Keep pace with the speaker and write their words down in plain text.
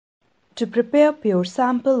To prepare pure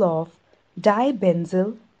sample of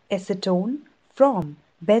dibenzal acetone from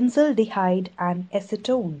benzaldehyde and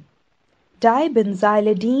acetone.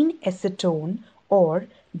 Dibenzaldehyde acetone or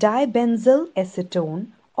dibenzal acetone,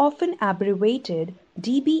 often abbreviated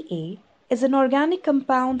DBA, is an organic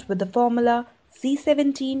compound with the formula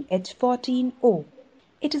C17H14O.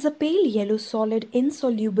 It is a pale yellow solid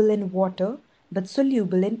insoluble in water but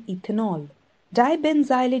soluble in ethanol.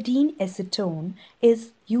 Dibenzaldehyde acetone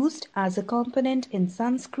is used as a component in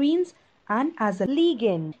sunscreens and as a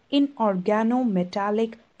ligand in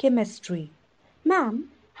organometallic chemistry. Ma'am,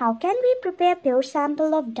 how can we prepare pure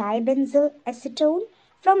sample of dibenzal acetone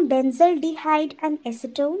from benzaldehyde and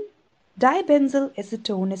acetone? Dibenzal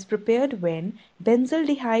acetone is prepared when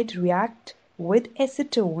benzaldehyde reacts with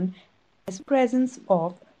acetone as presence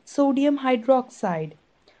of sodium hydroxide.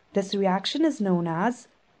 This reaction is known as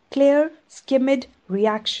Clair-Schmidt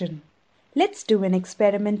reaction. Let's do an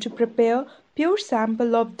experiment to prepare pure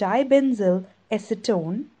sample of dibenzal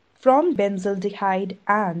acetone from benzaldehyde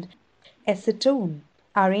and acetone.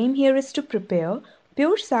 Our aim here is to prepare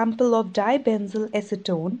pure sample of dibenzal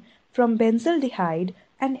acetone from benzaldehyde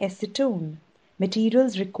and acetone.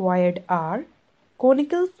 Materials required are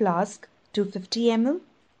conical flask 250 ml,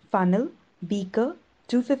 funnel, beaker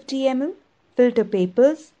 250 ml, filter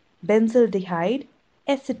papers, benzaldehyde,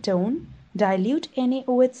 acetone, dilute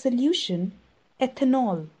NaOH solution,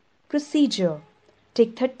 ethanol. Procedure: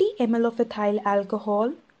 take 30 ml of ethyl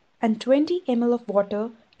alcohol and 20 ml of water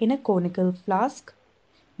in a conical flask.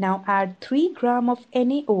 Now add 3 gram of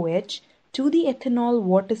NaOH to the ethanol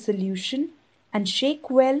water solution and shake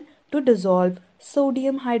well to dissolve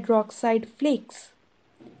sodium hydroxide flakes.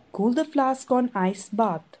 Cool the flask on ice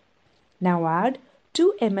bath. Now add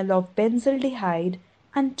 2 ml of benzaldehyde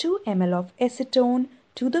and 2 ml of acetone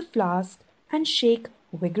to the flask and shake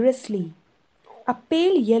vigorously. A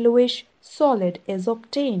pale yellowish solid is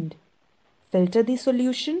obtained. Filter the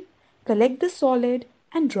solution, collect the solid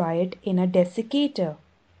and dry it in a desiccator.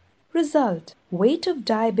 Result: weight of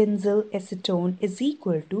dibenzal acetone is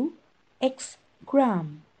equal to X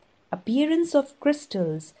gram. Appearance of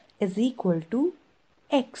crystals is equal to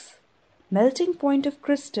X. Melting point of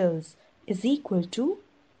crystals is equal to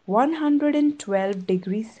 112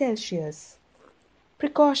 degrees Celsius.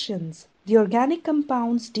 Precautions: the organic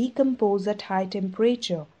compounds decompose at high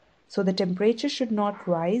temperature, so the temperature should not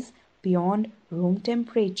rise beyond room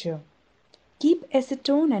temperature. Keep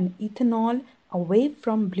acetone and ethanol away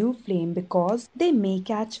from blue flame because they may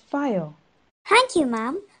catch fire. Thank you,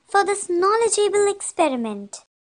 ma'am, for this knowledgeable experiment.